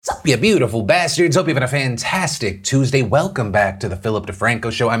up, you beautiful bastards? Hope you've had a fantastic Tuesday. Welcome back to the Philip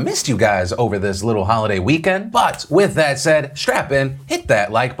DeFranco Show. I missed you guys over this little holiday weekend, but with that said, strap in, hit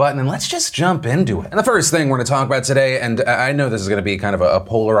that like button, and let's just jump into it. And the first thing we're going to talk about today, and I know this is going to be kind of a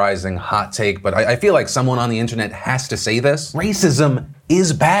polarizing hot take, but I feel like someone on the internet has to say this. Racism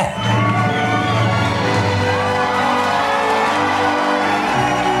is bad.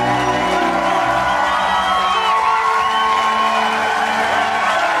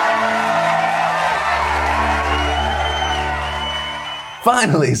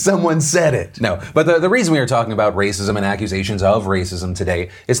 Finally, someone said it. No, but the reason we are talking about racism and accusations of racism today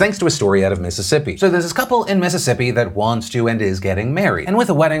is thanks to a story out of Mississippi. So there's this couple in Mississippi that wants to and is getting married. And with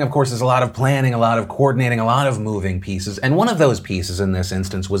a wedding, of course, there's a lot of planning, a lot of coordinating, a lot of moving pieces. And one of those pieces in this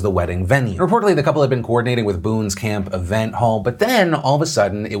instance was the wedding venue. Reportedly, the couple had been coordinating with Boone's Camp Event Hall, but then all of a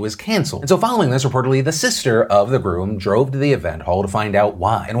sudden it was canceled. And so following this, reportedly, the sister of the groom drove to the event hall to find out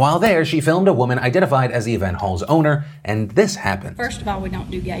why. And while there, she filmed a woman identified as the event hall's owner, and this happened. First of all, we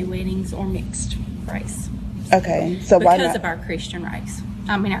don't do gay weddings or mixed race. Okay, so why not? Because of our Christian race.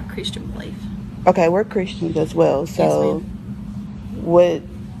 I mean, our Christian belief. Okay, we're Christians as well. So, yes,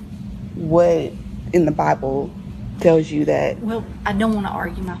 what in the Bible tells you that? Well, I don't want to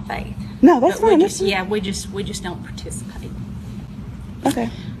argue my faith. No, that's fine. We just don't participate. Okay.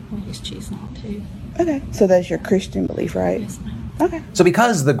 We just choose not to. Okay, so that's your Christian belief, right? Yes, ma'am. Okay. So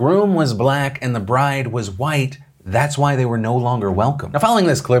because the groom was black and the bride was white, that's why they were no longer welcome. Now, following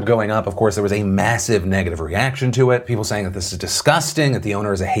this clip going up, of course, there was a massive negative reaction to it. People saying that this is disgusting, that the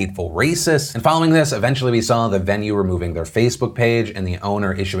owner is a hateful racist. And following this, eventually we saw the venue removing their Facebook page and the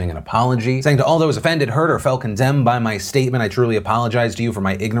owner issuing an apology, saying to all those offended, hurt, or felt condemned by my statement, I truly apologize to you for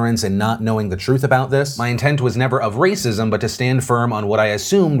my ignorance and not knowing the truth about this. My intent was never of racism, but to stand firm on what I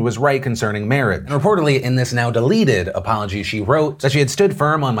assumed was right concerning marriage. And reportedly, in this now deleted apology, she wrote that she had stood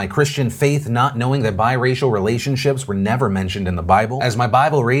firm on my Christian faith, not knowing that biracial relationships were never mentioned in the Bible. As my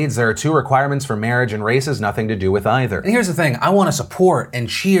Bible reads, there are two requirements for marriage, and race has nothing to do with either. And here's the thing, I want to support and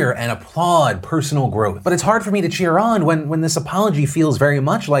cheer and applaud personal growth, but it's hard for me to cheer on when this apology feels very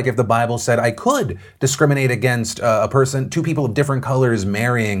much like if the Bible said I could discriminate against two people of different colors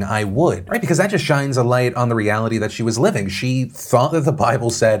marrying, I would, right? Because that just shines a light on the reality that she was living. She thought that the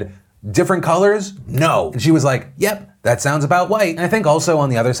Bible said different colors? No. And she was like, yep, that sounds about white. And I think also on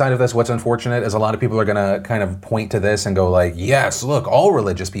the other side of this, what's unfortunate is a lot of people are gonna kind of point to this and go like, yes, look, all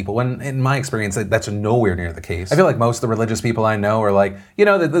religious people, when in my experience, that's nowhere near the case. I feel like most of the religious people I know are like,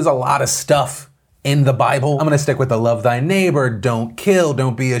 there's a lot of stuff in the Bible. I'm gonna stick with the love thy neighbor, don't kill,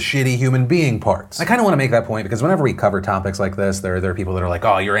 don't be a shitty human being parts. I kind of want to make that point because whenever we cover topics like this, there are people that are like,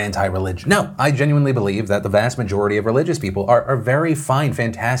 oh, you're anti-religion. No, I genuinely believe that the vast majority of religious people are very fine,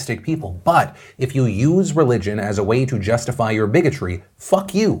 fantastic people. But if you use religion as a way to justify your bigotry,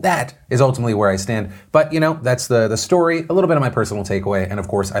 fuck you. That is ultimately where I stand. But that's the story, a little bit of my personal takeaway. And of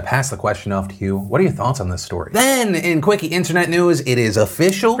course, I pass the question off to you. What are your thoughts on this story? Then in quickie internet news, it is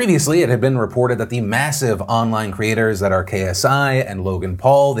official. Previously, it had been reported that the massive online creators that are KSI and Logan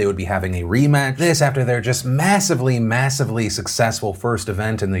Paul, they would be having a rematch. This after their just massively successful first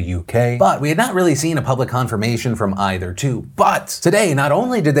event in the UK. But we had not really seen a public confirmation from either two. But today, not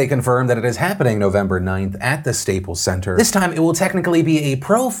only did they confirm that it is happening November 9th at the Staples Center, this time it will technically be a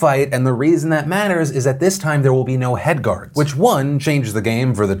pro fight, and the reason that matters is that this time there will be no head guards, which one, changes the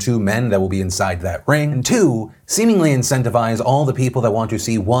game for the two men that will be inside that ring, and two, seemingly incentivize all the people that want to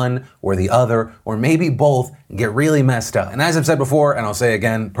see one or the other, or maybe both, get really messed up. And as I've said before, and I'll say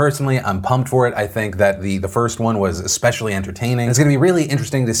again, personally, I'm pumped for it. I think that the first one was especially entertaining. It's gonna be really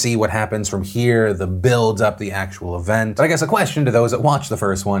interesting to see what happens from here, the build up, the actual event. But I guess a question to those that watched the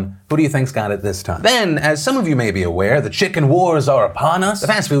first one, who do you think's got it this time? Then, as some of you may be aware, the chicken wars are upon us. The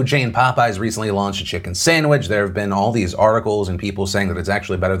fast food chain Popeyes recently launched a chicken sandwich. There have been all these articles and people saying that it's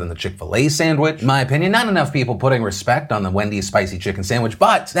actually better than the Chick-fil-A sandwich. In my opinion, not enough people putting respect on the Wendy's spicy chicken sandwich,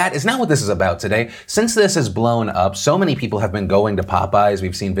 but that is not what this is about today. Since this has blown up, so many people have been going to Popeyes.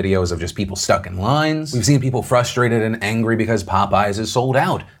 We've seen videos of just people stuck in lines. We've seen people frustrated and angry because Popeyes is sold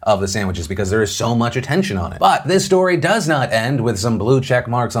out of the sandwiches because there is so much attention on it. But this story does not end with some blue check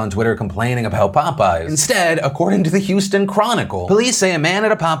marks on Twitter complaining about Popeyes. Instead, according to the Houston Chronicle, police say a man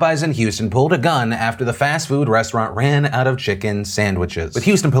at a Popeyes in Houston pulled a gun after the fast food restaurant ran out of chicken sandwiches. With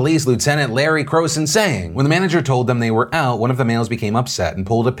Houston Police Lieutenant Larry Croson saying, when the manager told them they were out, one of the males became upset and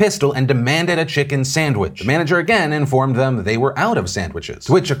pulled a pistol and demanded a chicken sandwich. The manager again informed them that they were out of sandwiches,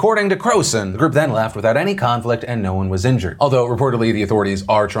 to which, according to Croson, the group then left without any conflict and no one was injured. Although, reportedly, the authorities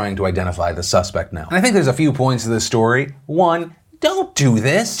are trying to identify the suspect now. And I think there's a few points to this story. One, don't do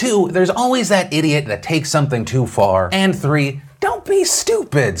this. Two, there's always that idiot that takes something too far. And three, Don't be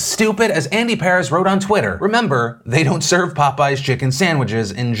stupid. Stupid as Andy Paris wrote on Twitter. Remember, they don't serve Popeye's chicken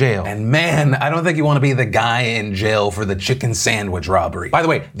sandwiches in jail. And man, I don't think you want to be the guy in jail for the chicken sandwich robbery. By the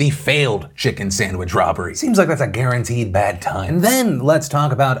way, the failed chicken sandwich robbery. Seems like that's a guaranteed bad time. And then let's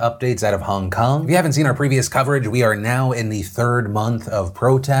talk about updates out of Hong Kong. If you haven't seen our previous coverage, we are now in the third month of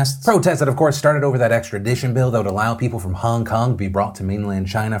protests. Protests that of course started over that extradition bill that would allow people from Hong Kong to be brought to mainland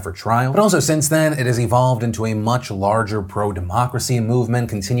China for trial. But also since then, it has evolved into a much larger pro-democracy movement,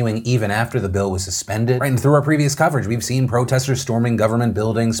 continuing even after the bill was suspended. Right, and through our previous coverage, we've seen protesters storming government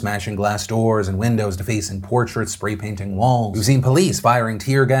buildings, smashing glass doors and windows, defacing portraits, spray painting walls. We've seen police firing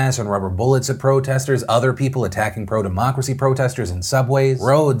tear gas and rubber bullets at protesters, other people attacking pro-democracy protesters in subways,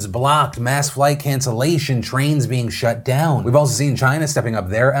 roads blocked, mass flight cancellation, trains being shut down. We've also seen China stepping up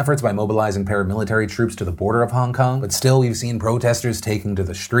their efforts by mobilizing paramilitary troops to the border of Hong Kong, but still we've seen protesters taking to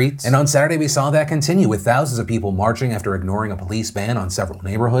the streets. And on Saturday we saw that continue with thousands of people marching after ignoring a police ban on several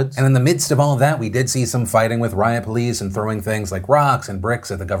neighborhoods. And in the midst of all of that, we did see some fighting with riot police and throwing things like rocks and bricks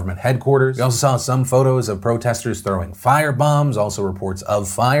at the government headquarters. We also saw some photos of protesters throwing fire bombs, also reports of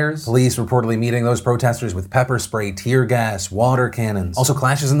fires. Police reportedly meeting those protesters with pepper spray, tear gas, water cannons. Also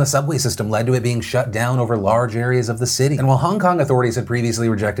clashes in the subway system led to it being shut down over large areas of the city. And while Hong Kong authorities had previously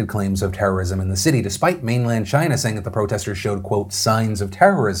rejected claims of terrorism in the city, despite mainland China saying that the protesters showed, quote, signs of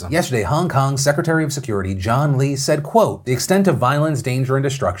terrorism, yesterday Hong Kong's Secretary of Security John Lee said, quote, the extent of violence, danger, and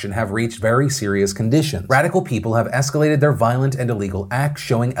destruction have reached very serious conditions. Radical people have escalated their violent and illegal acts,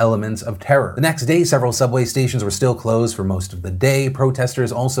 showing elements of terror. The next day, several subway stations were still closed for most of the day.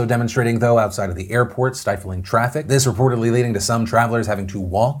 Protesters also demonstrating, though, outside of the airport, stifling traffic. This reportedly leading to some travelers having to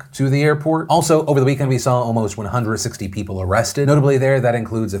walk to the airport. Also, over the weekend, we saw almost 160 people arrested. Notably there, that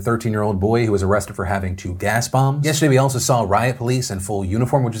includes a 13-year-old boy who was arrested for having 2 gas bombs. Yesterday, we also saw riot police in full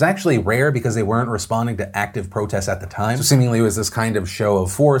uniform, which is actually rare because they weren't responding to active protests at the time. So seemingly it was this kind of show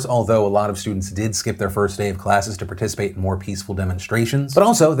of force, although a lot of students did skip their first day of classes to participate in more peaceful demonstrations. But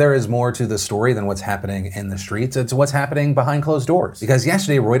also, there is more to the story than what's happening in the streets. It's what's happening behind closed doors. Because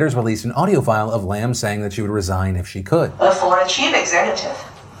yesterday, Reuters released an audio file of Lam saying that she would resign if she could. But for a chief executive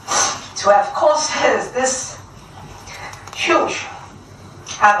to have caused this huge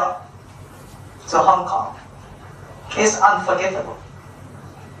havoc to Hong Kong is unforgivable.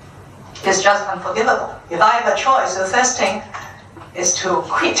 It's just unforgivable. If I have a choice, the first thing is to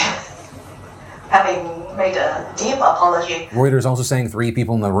quit, having made a deep apology. Reuters also saying 3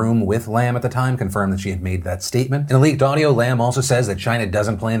 people in the room with Lam at the time confirmed that she had made that statement. In a leaked audio, Lam also says that China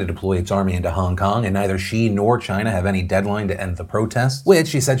doesn't plan to deploy its army into Hong Kong, and neither she nor China have any deadline to end the protests, which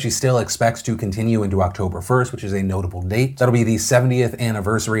she said she still expects to continue into October 1st, which is a notable date. That'll be the 70th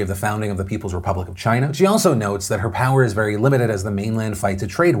anniversary of the founding of the People's Republic of China. But she also notes that her power is very limited as the mainland fights a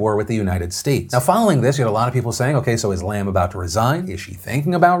trade war with the United States. Now, following this, you had a lot of people saying, okay, so is Lam about to resign? Is she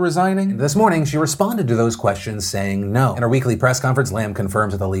thinking about resigning? And this morning, she responded to those questions saying no. In her weekly press conference, Lam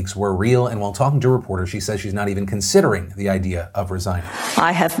confirms that the leaks were real, and while talking to reporters, she says she's not even considering the idea of resigning.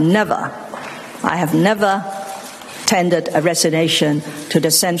 I have never tendered a resignation to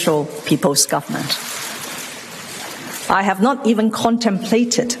the Central People's Government. I have not even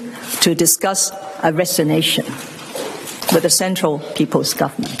contemplated to discuss a resignation with the Central People's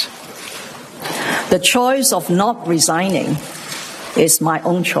Government. The choice of not resigning is my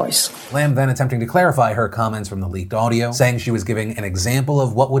own choice. Lam then attempting to clarify her comments from the leaked audio, saying she was giving an example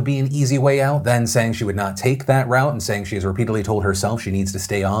of what would be an easy way out, then saying she would not take that route, and saying she has repeatedly told herself she needs to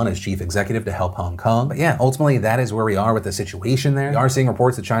stay on as chief executive to help Hong Kong. But yeah, ultimately that is where we are with the situation there. We are seeing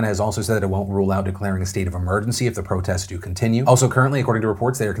reports that China has also said that it won't rule out declaring a state of emergency if the protests do continue. Also currently, according to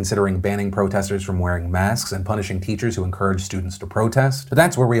reports, they are considering banning protesters from wearing masks and punishing teachers who encourage students to protest. But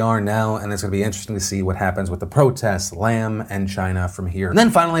that's where we are now, and it's going to be interesting to see what happens with the protests, Lam, and China from here. And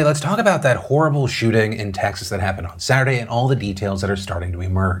then finally, let's talk about that horrible shooting in Texas that happened on Saturday and all the details that are starting to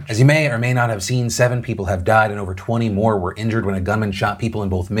emerge. As you may or may not have seen, 7 people have died and over 20 more were injured when a gunman shot people in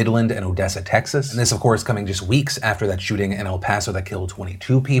both Midland and Odessa, Texas. And this, of course, coming just weeks after that shooting in El Paso that killed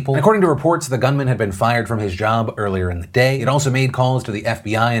 22 people. And according to reports, the gunman had been fired from his job earlier in the day. He had also made calls to the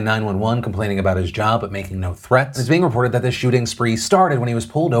FBI and 911 complaining about his job but making no threats. And it's being reported that this shooting spree started when he was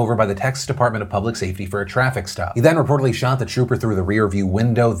pulled over by the Texas Department of Public Safety for a traffic stop. He then reportedly shot the trooper through the rear view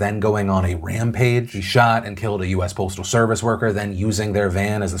window, then going on a rampage. He shot and killed a U.S. Postal Service worker, then using their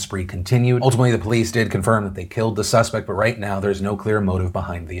van as the spree continued. Ultimately, the police did confirm that they killed the suspect, but right now there's no clear motive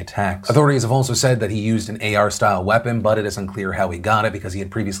behind the attacks. Authorities have also said that he used an AR-style weapon, but it is unclear how he got it because he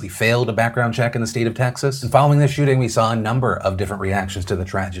had previously failed a background check in the state of Texas. And following this shooting, we saw a number of different reactions to the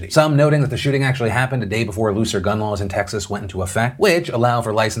tragedy. Some noting that the shooting actually happened a day before looser gun laws in Texas went into effect, which allow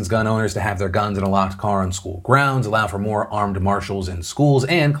for licensed gun owners to have their guns in a locked car on school grounds, allow for more armed martial marshals in schools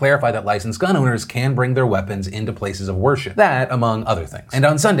and clarify that licensed gun owners can bring their weapons into places of worship. That, among other things. And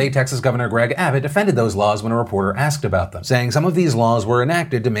on Sunday, Texas Governor Greg Abbott defended those laws when a reporter asked about them, saying some of these laws were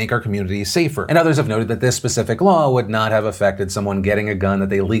enacted to make our communities safer. And others have noted that this specific law would not have affected someone getting a gun that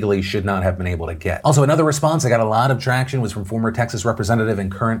they legally should not have been able to get. Also, another response that got a lot of traction was from former Texas representative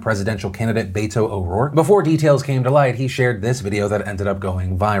and current presidential candidate Beto O'Rourke. Before details came to light, he shared this video that ended up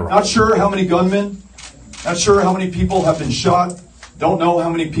going viral. Not sure how many gunmen, not sure how many people have been shot, don't know how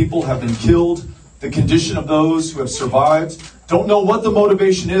many people have been killed, the condition of those who have survived, don't know what the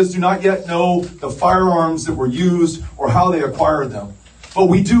motivation is, do not yet know the firearms that were used or how they acquired them. But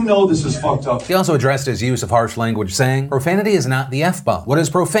we do know this is fucked up. He also addressed his use of harsh language, saying, profanity is not the F-bomb. What is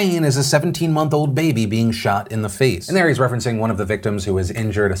profane is a 17-month-old baby being shot in the face. And there he's referencing one of the victims who was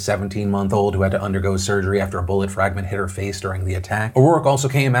injured, a 17-month-old who had to undergo surgery after a bullet fragment hit her face during the attack. O'Rourke also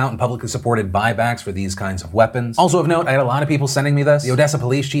came out and publicly supported buybacks for these kinds of weapons. Also of note, I had a lot of people sending me this. The Odessa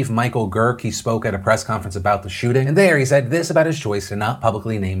Police Chief Michael Girk, he spoke at a press conference about the shooting, and there he said this about his choice to not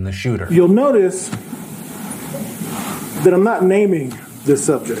publicly name the shooter. You'll notice that I'm not naming this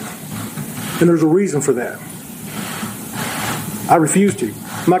subject. And there's a reason for that. I refuse to.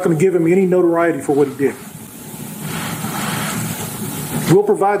 I'm not going to give him any notoriety for what he did. We'll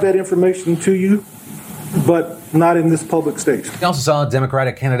provide that information to you, but not in this public stage. We also saw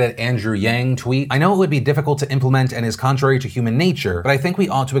Democratic candidate Andrew Yang tweet, I know it would be difficult to implement and is contrary to human nature, but I think we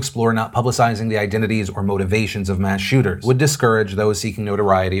ought to explore not publicizing the identities or motivations of mass shooters. Would discourage those seeking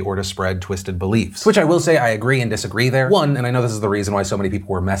notoriety or to spread twisted beliefs. Which I will say I agree and disagree there. One, and I know this is the reason why so many people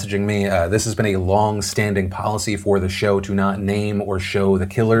were messaging me, this has been a long-standing policy for the show to not name or show the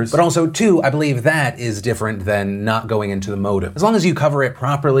killers. But also two, I believe that is different than not going into the motive. As long as you cover it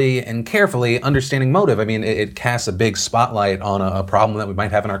properly and carefully, understanding motive, I mean, it casts a big spotlight on a problem that we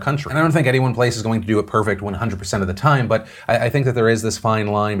might have in our country. And I don't think any one place is going to do it perfect 100% of the time, but I think that there is this fine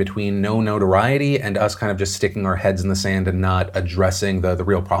line between no notoriety and us kind of just sticking our heads in the sand and not addressing the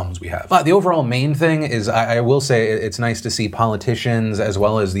real problems we have. But the overall main thing is, I will say it's nice to see politicians as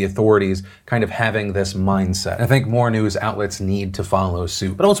well as the authorities kind of having this mindset. And I think more news outlets need to follow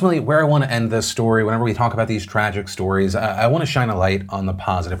suit. But ultimately, where I want to end this story, whenever we talk about these tragic stories, I want to shine a light on the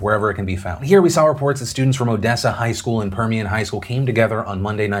positive wherever it can be found. Here we saw reports that students from Odessa High School and Permian High School came together on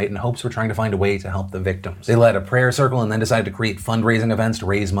Monday night in hopes of trying to find a way to help the victims. They led a prayer circle and then decided to create fundraising events to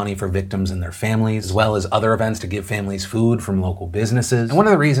raise money for victims and their families, as well as other events to give families food from local businesses. And one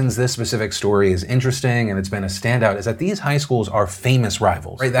of the reasons this specific story is interesting and it's been a standout is that these high schools are famous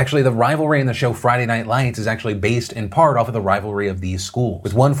rivals. Right? Actually, the rivalry in the show Friday Night Lights is actually based in part off of the rivalry of these schools,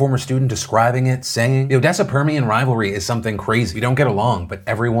 with one former student describing it, saying, the Odessa-Permian rivalry is something crazy. We don't get along, but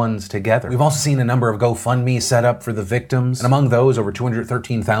everyone's together. We've also seen a number of GoFundMe set up for the victims, and among those, over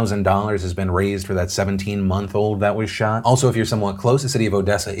 $213,000 has been raised for that 17-month-old that was shot. Also, if you're somewhat close, the city of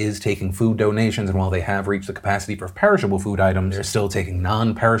Odessa is taking food donations, and while they have reached the capacity for perishable food items, they're still taking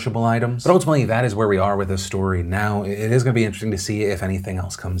non-perishable items. But ultimately, that is where we are with this story now. It is going to be interesting to see if anything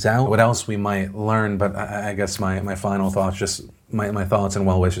else comes out, what else we might learn, but I guess my final thoughts, just my thoughts and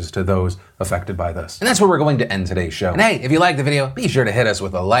well wishes to those affected by this. And that's where we're going to end today's show. And hey, if you liked the video, be sure to hit us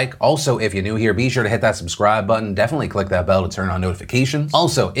with a like. Also, if you're new here, be sure to hit that subscribe button. Definitely click that bell to turn on notifications.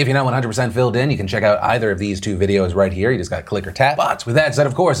 Also, if you're not 100% filled in, you can check out either of these two videos right here. You just gotta click or tap. But with that said,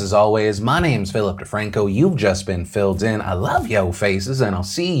 of course, as always, my name's Philip DeFranco. You've just been filled in. I love yo faces, and I'll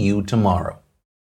see you tomorrow.